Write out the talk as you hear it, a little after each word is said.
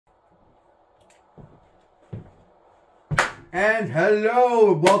And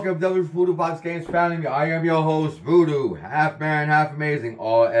hello, welcome to the Voodoo Box Games family. I am your host, Voodoo, half man, half amazing,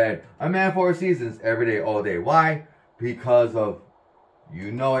 all Ed. A man for seasons, every day, all day. Why? Because of,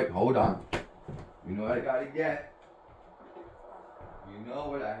 you know it, hold on. You know what I gotta get. You know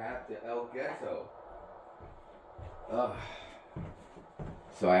what I have to El Ghetto.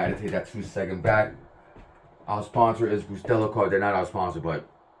 So I had to take that 2 second back. Our sponsor is Bustelo Card. They're not our sponsor, but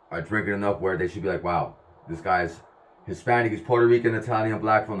I drink it enough where they should be like, wow, this guy's Hispanic, he's Puerto Rican, Italian,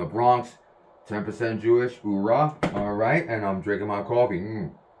 black from the Bronx, 10% Jewish, hoorah. All right, and I'm drinking my coffee.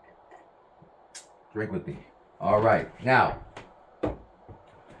 Drink with me. All right, now,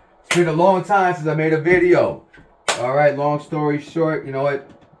 it's been a long time since I made a video. All right, long story short, you know what?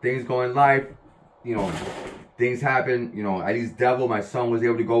 Things go in life, you know, things happen, you know, at least Devil, my son was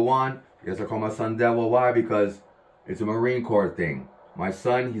able to go on. Yes, I call my son Devil. Why? Because it's a Marine Corps thing. My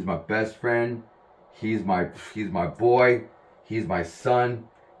son, he's my best friend. He's my boy. He's my son.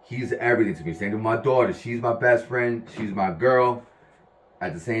 He's everything to me. Same with my daughter. She's my best friend. She's my girl.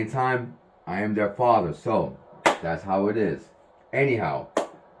 At the same time, I am their father. So that's how it is. Anyhow,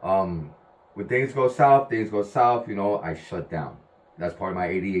 when things go south, you know, I shut down. That's part of my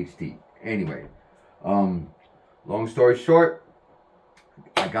ADHD. Anyway, long story short,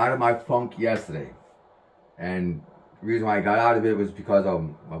 I got out of my funk yesterday. And the reason why I got out of it was because of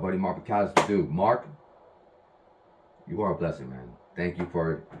my buddy Mark McAllister. Dude, Mark, you are a blessing, man. Thank you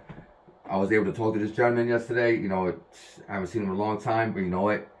for it. I was able to talk to this gentleman yesterday. You know, I haven't seen him in a long time, but you know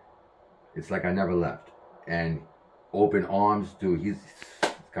what? It's like I never left. And open arms, dude. This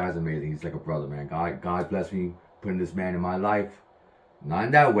guy's amazing. He's like a brother, man. God bless me putting this man in my life. Not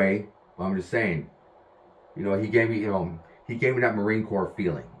in that way, but I'm just saying. You know, he gave me that Marine Corps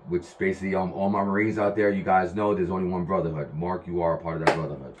feeling, which basically, all my Marines out there, you guys know there's only one brotherhood. Mark, you are a part of that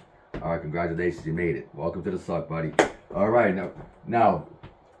brotherhood. All right, congratulations, you made it. Welcome to the suck, buddy. All right, now,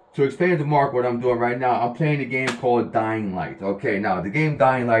 to explain to Mark what I'm doing right now, I'm playing a game called Dying Light. Okay, now, the game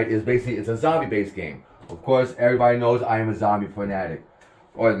Dying Light is basically, it's a zombie-based game. Of course, everybody knows I am a zombie fanatic.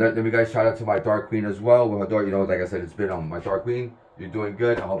 Oh, let me guys shout out to my Dark Queen as well. With her daughter, you know, like I said, it's been my Dark Queen. You're doing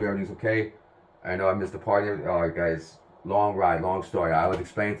good. I hope everything's okay. I know I missed the party. All right, guys. Long ride, long story. I would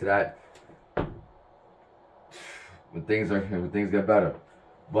explain to that when things get better.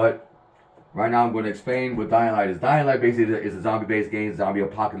 But right now I'm going to explain what Dying Light is. Dying Light basically is a zombie-based game, zombie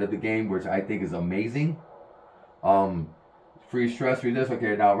apocalyptic game, which I think is amazing. Free stress, free this.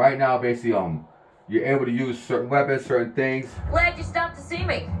 Okay, now right now basically you're able to use certain weapons, certain things. Glad you stopped to see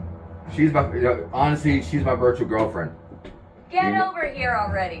me. She's my honestly, she's my virtual girlfriend. Get over here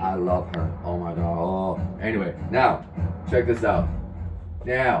already. I love her. Oh my god. Oh. Anyway, now, check this out.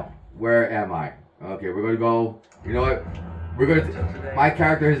 Now, where am I? Okay, we're gonna go. You know what? My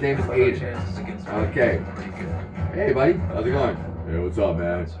character, his name is Aiden. Okay. Hey, buddy. How's it going? Hey, what's up,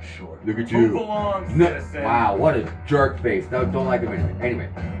 man? Look at you. Wow, what a jerk face. No, don't like him anyway. Anyway,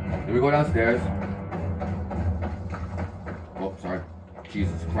 then we go downstairs. Oh, sorry.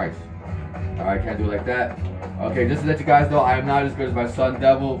 Jesus Christ. Alright, can't do it like that. Okay, just to let you guys know, I am not as good as my son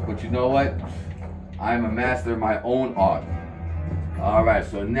Devil, but you know what? I am a master of my own art. Alright,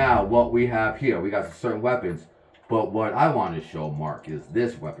 so now what we have here, we got some certain weapons. But what I want to show Mark is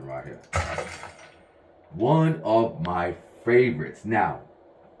this weapon right here. One of my favorites. Now,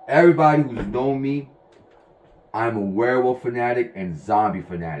 everybody who's known me, I'm a werewolf fanatic and zombie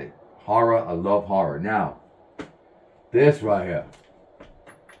fanatic. Horror, I love horror. Now, this right here.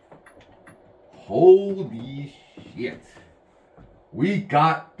 Holy shit. We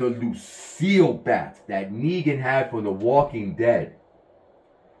got the Lucille bat that Negan had from The Walking Dead.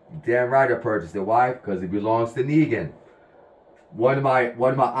 Damn right I purchased it. Why? Because it belongs to Negan. One of my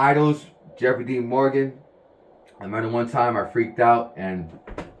idols, Jeffrey Dean Morgan. I remember one time I freaked out and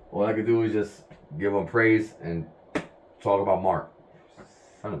all I could do was just give him praise and talk about Mark.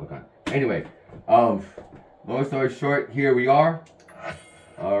 Son of a gun. Anyway, long story short, here we are.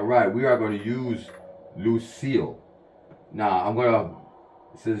 Alright, we are going to use Lucille. Now,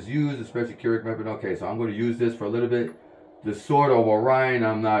 it says use a special curative weapon. Okay, so I'm going to use this for a little bit. The Sword of Orion,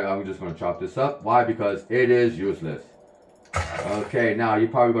 I'm just going to chop this up. Why? Because it is useless. Okay, now you're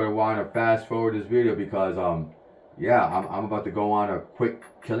probably going to want to fast forward this video because, yeah, I'm about to go on a quick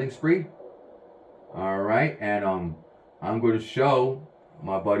killing spree. Alright, and I'm going to show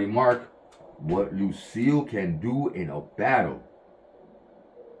my buddy Mark what Lucille can do in a battle.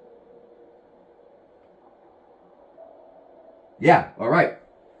 Yeah, alright.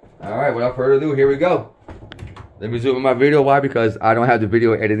 Alright, without further ado, here we go. Let me zoom in my video. Why? Because I don't have the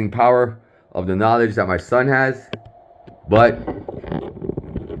video editing power of the knowledge that my son has. But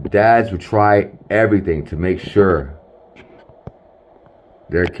dads would try everything to make sure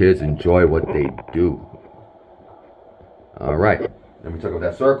Their kids enjoy what they do. Alright. Let me talk about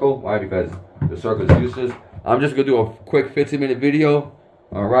that circle. Why? Because the circle is useless. I'm just going to do a quick 15-minute video.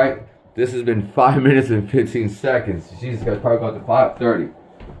 Alright. This has been 5 minutes and 15 seconds. Jesus, guys, probably going to 5:30.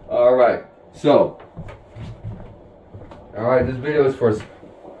 Alright. So. Alright, this video is for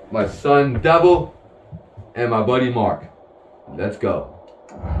my son Devil and my buddy Mark. Let's go.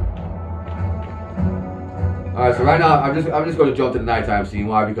 Alright, so right now I'm just going to jump to the nighttime scene.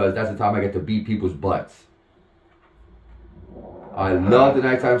 Why? Because that's the time I get to beat people's butts. I love the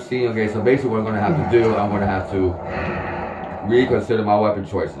nighttime scene. Okay, so basically what I'm going to have to do, I'm going to have to reconsider my weapon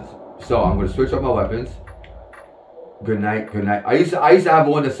choices. So I'm going to switch up my weapons. Good night, good night. I used to have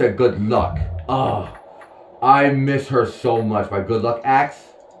one that said good luck. Oh, I miss her so much. My good luck axe.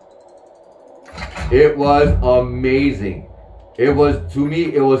 It was amazing. It was, to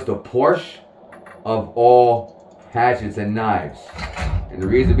me, it was the Porsche of all hatchets and knives. And the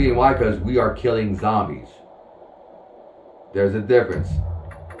reason being why, because we are killing zombies. There's a difference.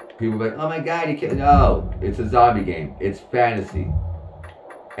 People are like, oh my god, you can't. No, it's a zombie game. It's fantasy.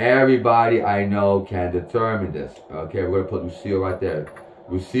 Everybody I know can determine this. Okay, we're going to put Lucille right there.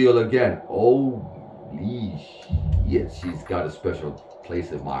 Lucille again. Holy shit, she's got a special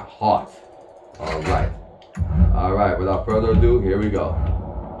place in my heart. Alright. Alright, without further ado, here we go.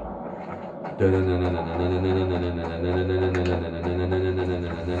 I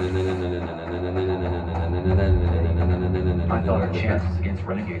thought our chances against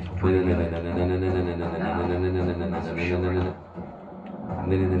renegades were pretty good.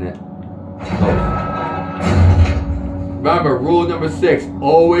 Remember, rule number 6,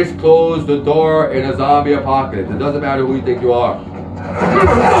 always close the door in a zombie apocalypse. It doesn't matter who you think you are.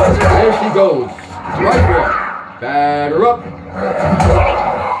 There she goes. Right there. Batter up.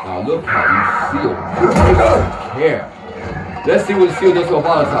 Now look how you seal. You don't care. Let's see what the seal does to a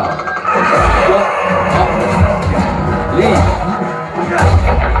volatile. Shut up. Leave.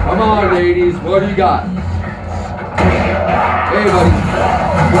 Come on, ladies. What do you got? Hey, buddy.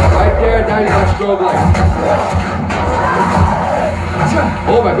 Right there, now you got strobe light.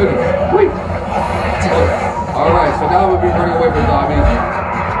 Oh my goodness. Wait. Oh. Alright, so now we'll be running away from zombies.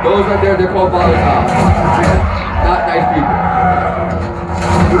 Those right there, they're called volatile. Not nice people.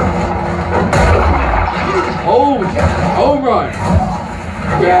 Home run.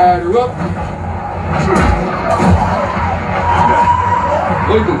 Batter up.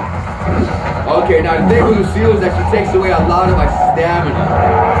 Look at this. Okay, now the thing with Lucille is that she takes away a lot of my stamina.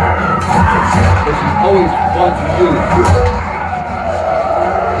 But she's always fun to use.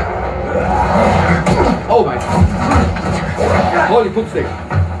 Oh my. Holy poop stick.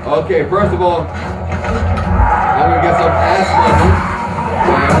 Okay, first of all, I'm gonna get some ass money.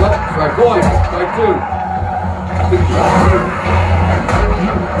 And up, strike 1, strike 2. 2,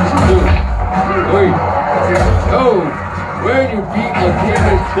 3. Oh, when you beat a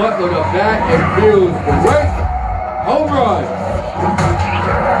demon's butt with a bat, it feels great. Home run.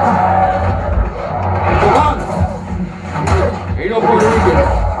 Bang. Ain't no Puerto Rican.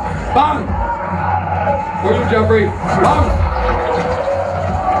 Bang. For you, Jeffrey. Bang.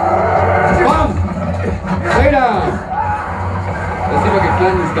 Bang. Lay down. Let's see if I can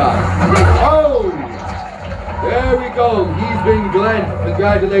cleanse this guy. Oh. There we go. He's been cleansed.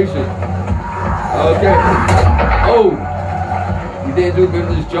 Congratulations. Okay. Oh. He didn't do good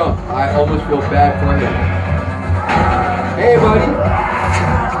in this jump. I almost feel bad for him. Hey, buddy.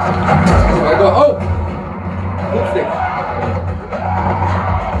 So I go, oh! Lipstick.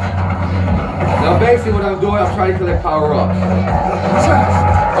 Now, basically, what I'm doing, I'm trying to collect power-ups.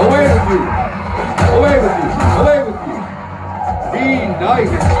 Away with you! Away with you! Away with you! Be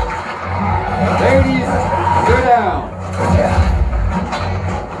nice! Ladies, sit down!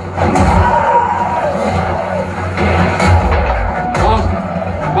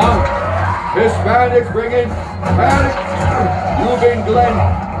 Hispanics bring in panic. You've been Glenn.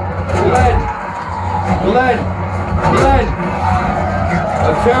 A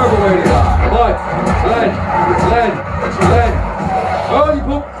terrible way to die. But Glenn. Holy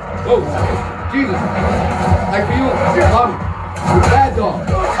poop. Oh, Jesus. Like for you, Mom. Bad dog.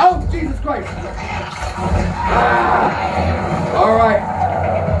 Oh, Jesus Christ. Alright,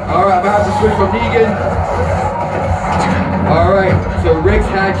 I'm gonna have to switch from Negan. Alright, so Rick's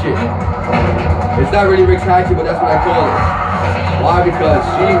hatchet. It's not really Rick's hatchet, but that's what I call it. Why? Because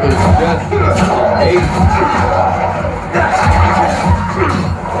she is just amazing.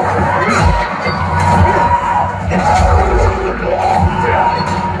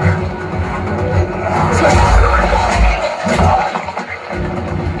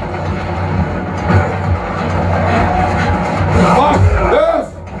 Fuck this!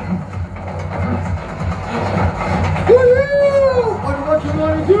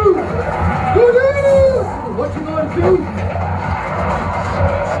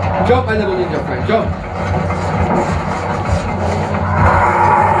 Jump, my little ninja friend, jump.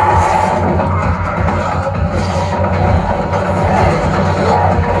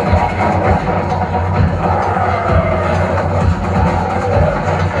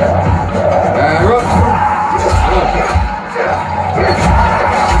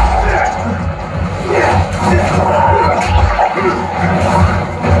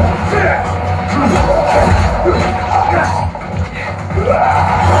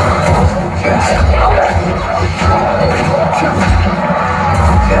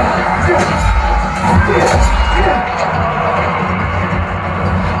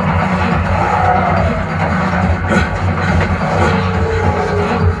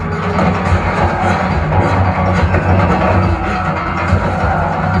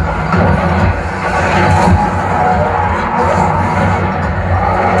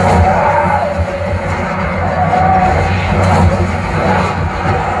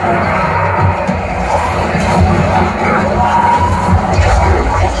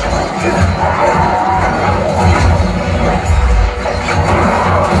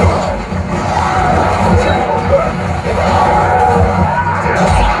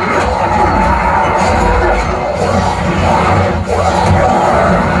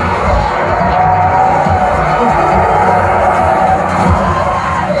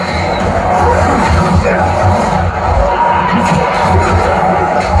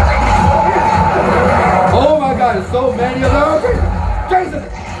 So many of them. Jason,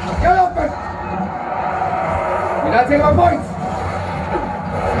 get up! You're not taking my points.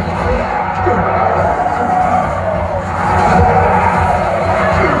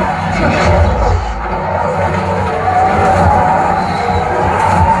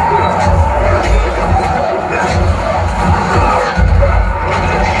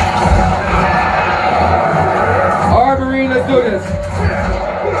 All right, Marine, let's do this.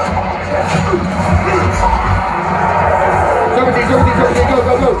 17,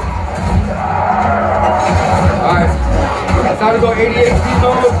 go. Alright. It's time to go 88 speed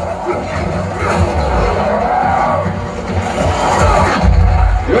mode.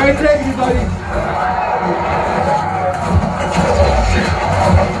 You ain't taking it, buddy.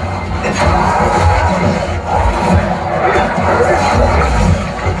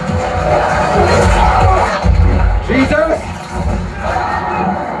 Jesus!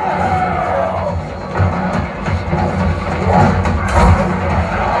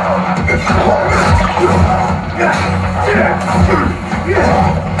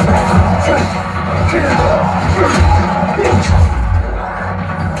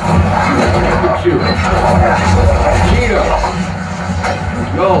 Shoot. Cheetah.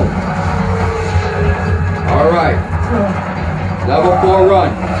 Go. Alright. Level 4 run.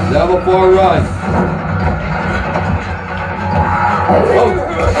 Level 4 run. Oh.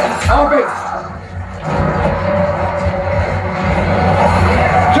 Off it.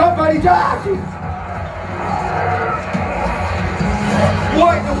 Jump, buddy, jump!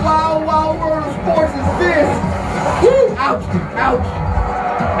 What the wild world of sports is this? Woo! Ouch! Ouch!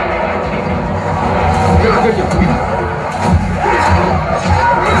 Good job.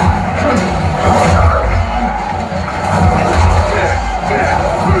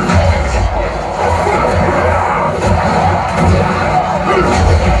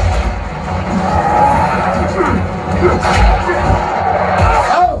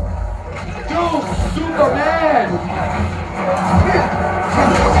 Oh! Dude, Superman!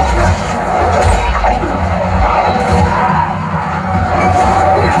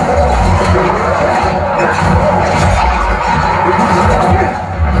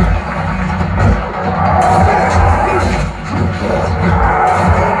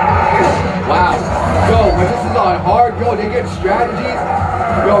 They get strategies.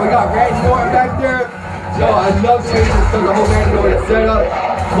 Yo, we got Randy Orton back there. Yo, I love seeing this because the whole Randy Orton setup.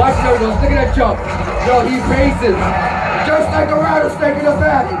 Watch those, look at that jump. Yo, he paces. Just like a rattlesnake in the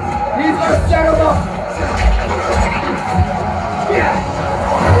back. He's gonna set him up.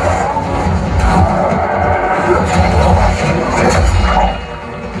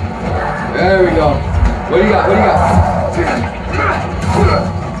 There we go. What do you got? What do you got?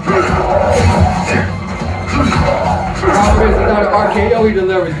 Problem is, it's not an RKO he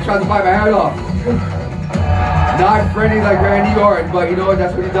delivers. He tries to bite my head off. Not friendly like Randy Orton, but you know what?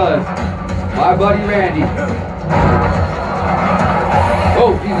 That's what he does. My buddy Randy.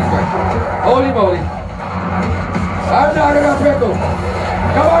 Oh, Jesus Christ. Holy moly. I'm not in a pickle.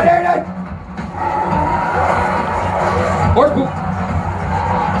 Come on, Nathan. Horse poop.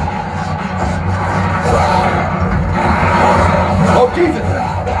 Oh, Jesus.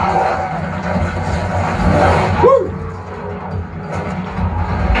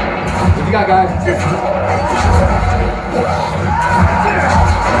 you got, guys?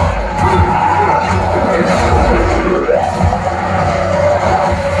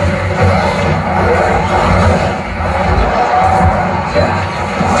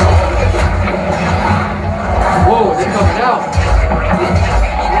 Whoa, they're coming out.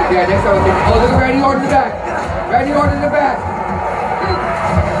 Yeah, next time I think, oh, look at Randy Orton in the back. Randy Orton in the back.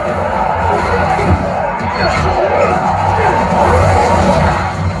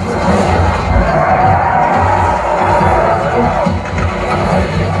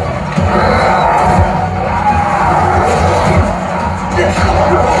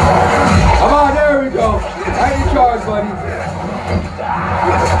 Come on, there we go. Right in charge, buddy.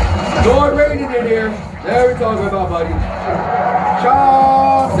 Lord Raiden in here. There we talking about, buddy.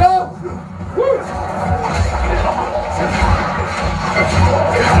 Chopped up. Woo.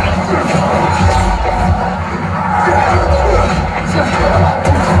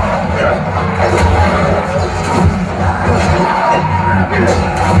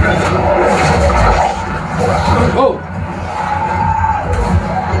 Oh.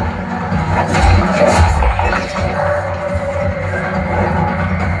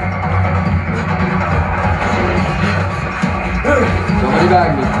 Somebody back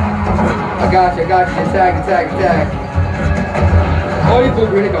me. I got you. Attack. Oh, you cool,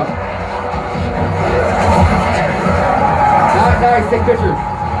 here they go. Nice, take pictures.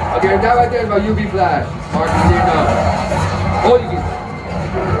 Okay, that right there is my UV flash. Mark, you didn't know. Oh, you can.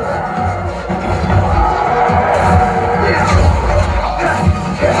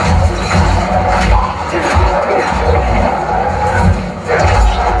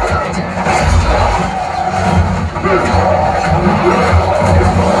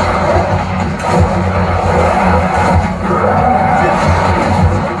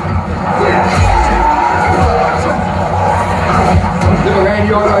 Little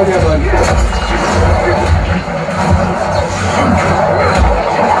Randy Orton right there, buddy.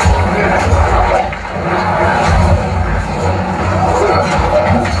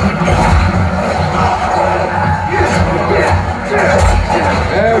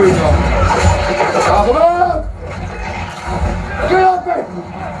 There we go. Pop him up! Get up there!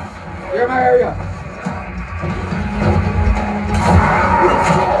 You're in my area.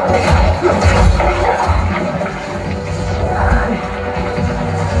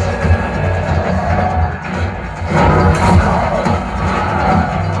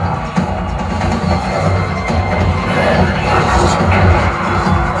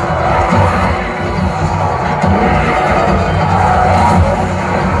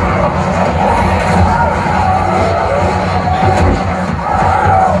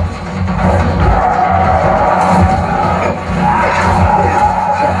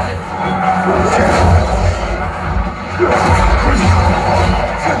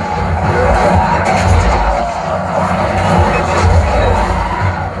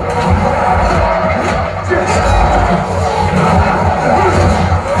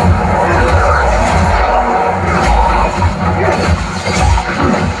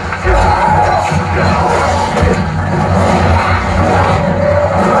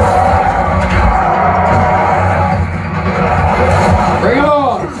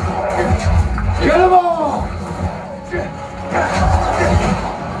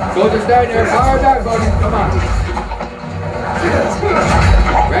 Soldier stand there, fire back, buddy. Come on.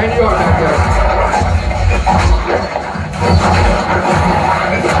 Randy Orton back there.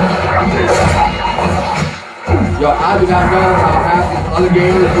 Yo, I do not know how fast these other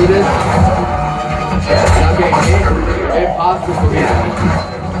gamers do this. Not getting hit. Impossible for me.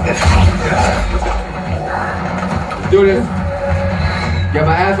 Let's do this. Get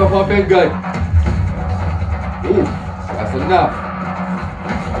my ass up pumping good. Ooh, that's enough.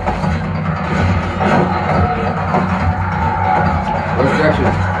 Where's direction?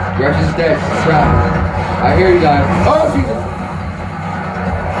 Direction's dead. Crap. I hear you guys. Oh, Jesus!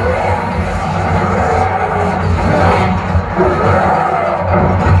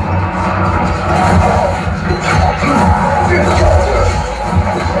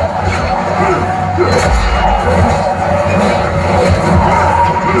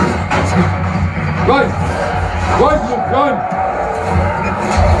 Run! Run! Run!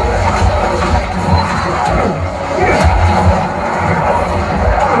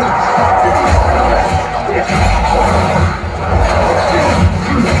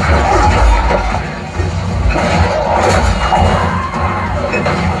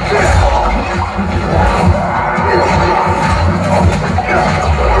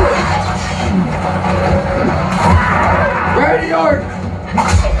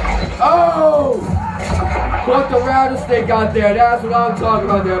 stick out there. That's what I'm talking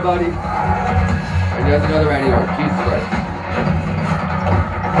about there, buddy. And there's another anywhere. Jesus Christ.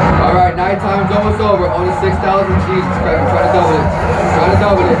 Alright, nighttime's almost over. Only 6,000. Jesus Christ. I'm trying to double it. Trying to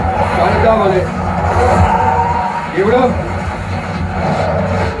double it. Trying to double it. Give it up.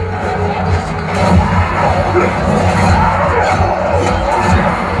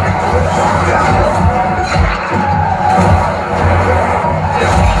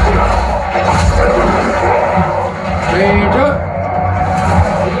 Change up.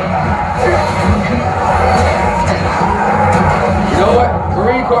 You know what?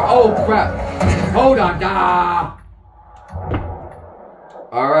 Marine Corps. Oh crap. Hold on. Ah.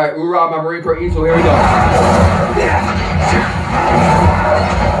 Alright, hoorah, my Marine Corps easel. Here we go.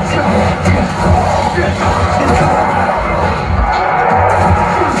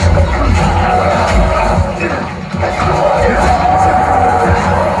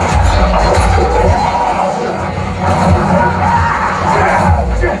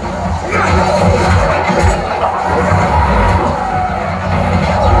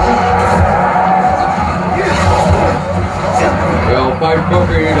 Fight for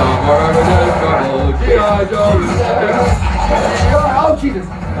freedom, wherever there's trouble. G.I. Joe. Oh, Jesus.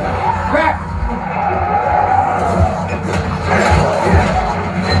 Crap.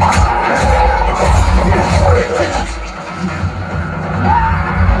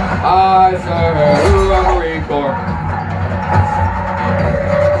 I serve a Marine Corps.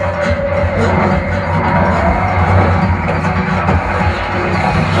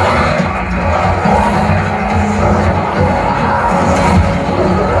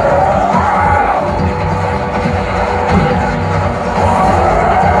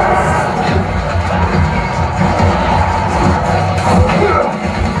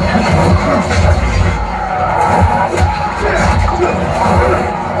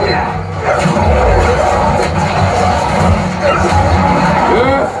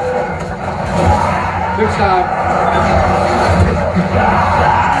 Next time.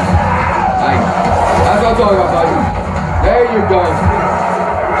 Nice. That's what I'm talking about, buddy. There you go.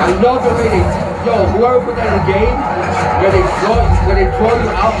 I love the way they, whoever put that in the game, where they draw you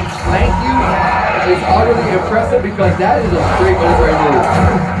out and flank you, is utterly impressive because that is a straight military move.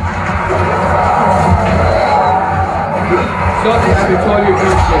 Something I've been told you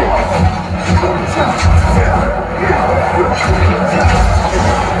appreciate.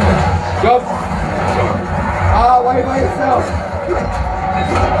 Jump. Oh, why by yourself?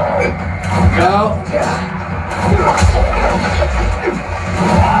 No.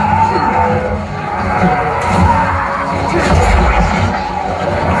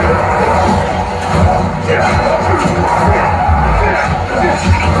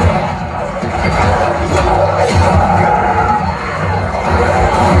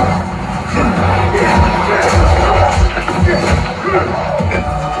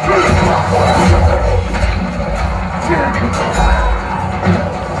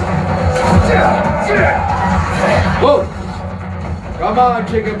 Whoa! Come on,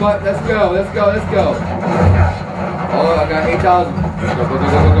 chicken butt. Let's go. Let's go. Let's go. Oh, I got 8,000. Go.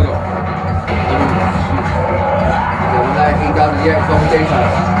 I'm not 8,000 yet. It's almost daytime.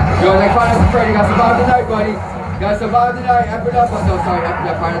 Yo, like Finance Freddy, you gotta survive the night, buddy. You gotta survive the night. F it up. Oh, no, sorry. F it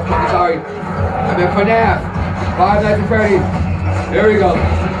up. Finance Freddy. Sorry. I meant FNAF. Five Nights at Freddy's. There we go.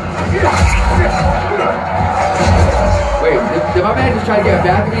 Wait, did my man just try to get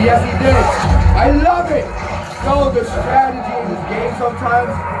back at me? Yes, he did. I love it. Yo, the strategy in this game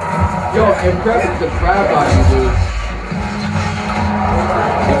sometimes, impresses the crap out of you, dude.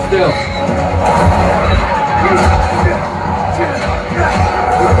 But still.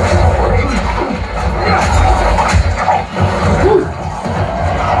 Woo.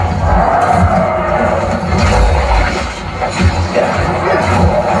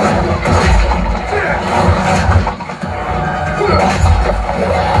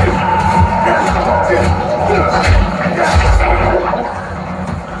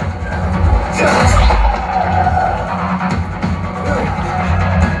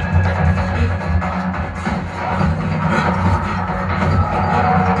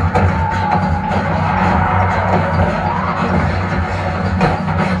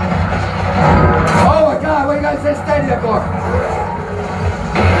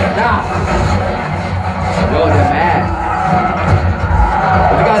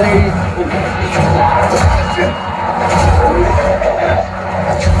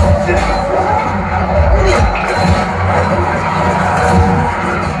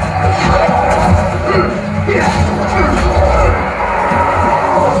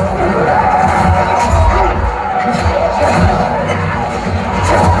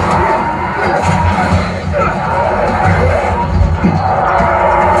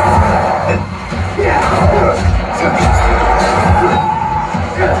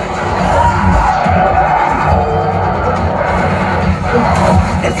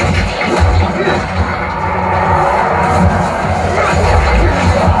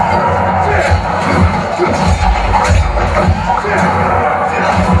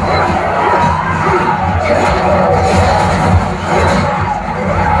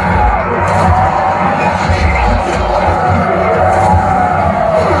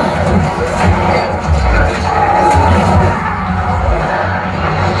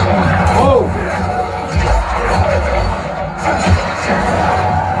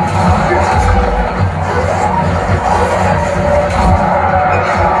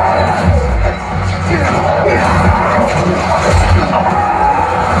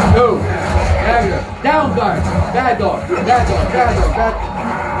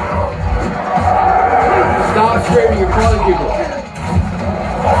 Stop screaming, you're calling people.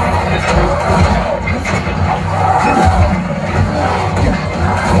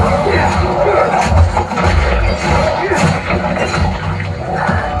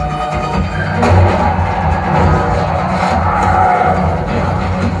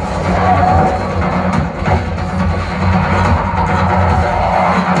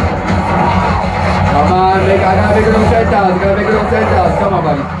 Come on, I gotta make it on 10,000. I gotta make it on 10,000. Come on,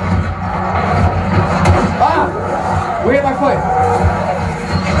 buddy. Ah! Where hit my foot?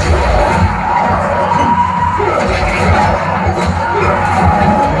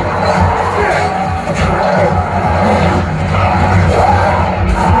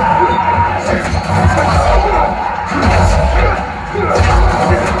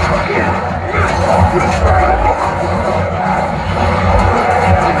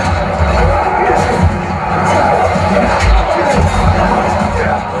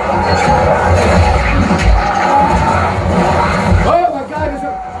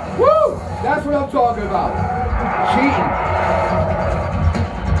 Talking about cheating.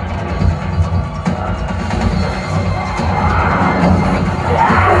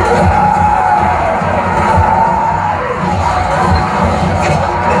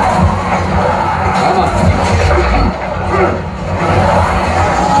 Come on.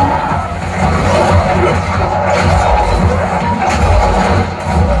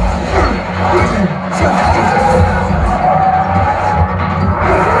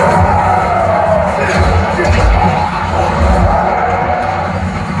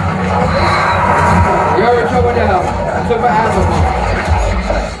 I took my ass off.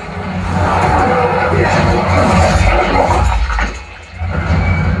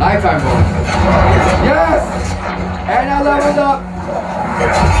 Nighttime bonus. Yes! And I leveled up.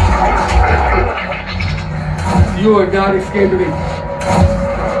 You are not escaping me.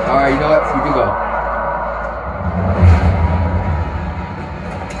 Alright, you know what? You can go.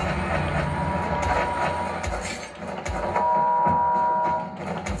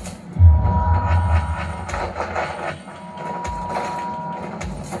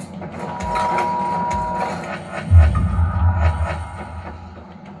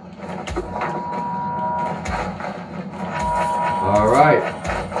 Alright.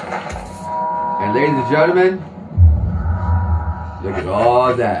 And ladies and gentlemen, look at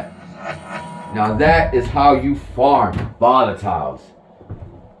all that. Now that is how you farm volatiles.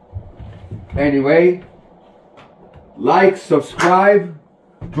 Anyway, like, subscribe,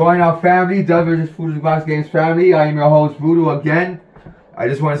 join our family, Devil Food Box Games family. I am your host, Voodoo, again. I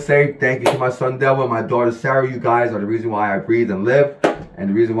just want to say thank you to my son Devil and my daughter Sarah. You guys are the reason why I breathe and live, and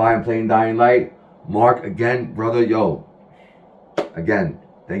the reason why I'm playing Dying Light. Mark, again, brother, yo. Again,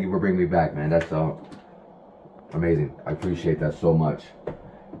 thank you for bringing me back, man. That's amazing. I appreciate that so much.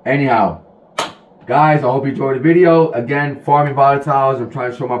 Anyhow, guys, I hope you enjoyed the video. Again, farming volatiles. I'm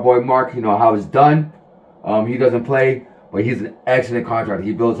trying to show my boy Mark, you know, how it's done. He doesn't play, but he's an excellent contractor.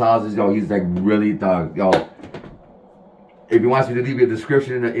 He builds houses, yo. He's like really thug, yo. If he wants me to leave you a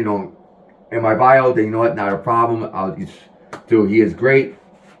description, you know, in my bio, then you know what, not a problem. Dude, he is great.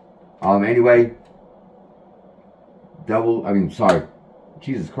 Anyway. Sorry.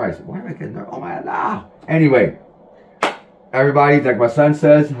 Jesus Christ. Why am I getting there? Oh my God. Anyway. Everybody, like my son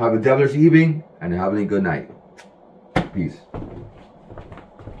says, have a devilish evening and have a good night. Peace.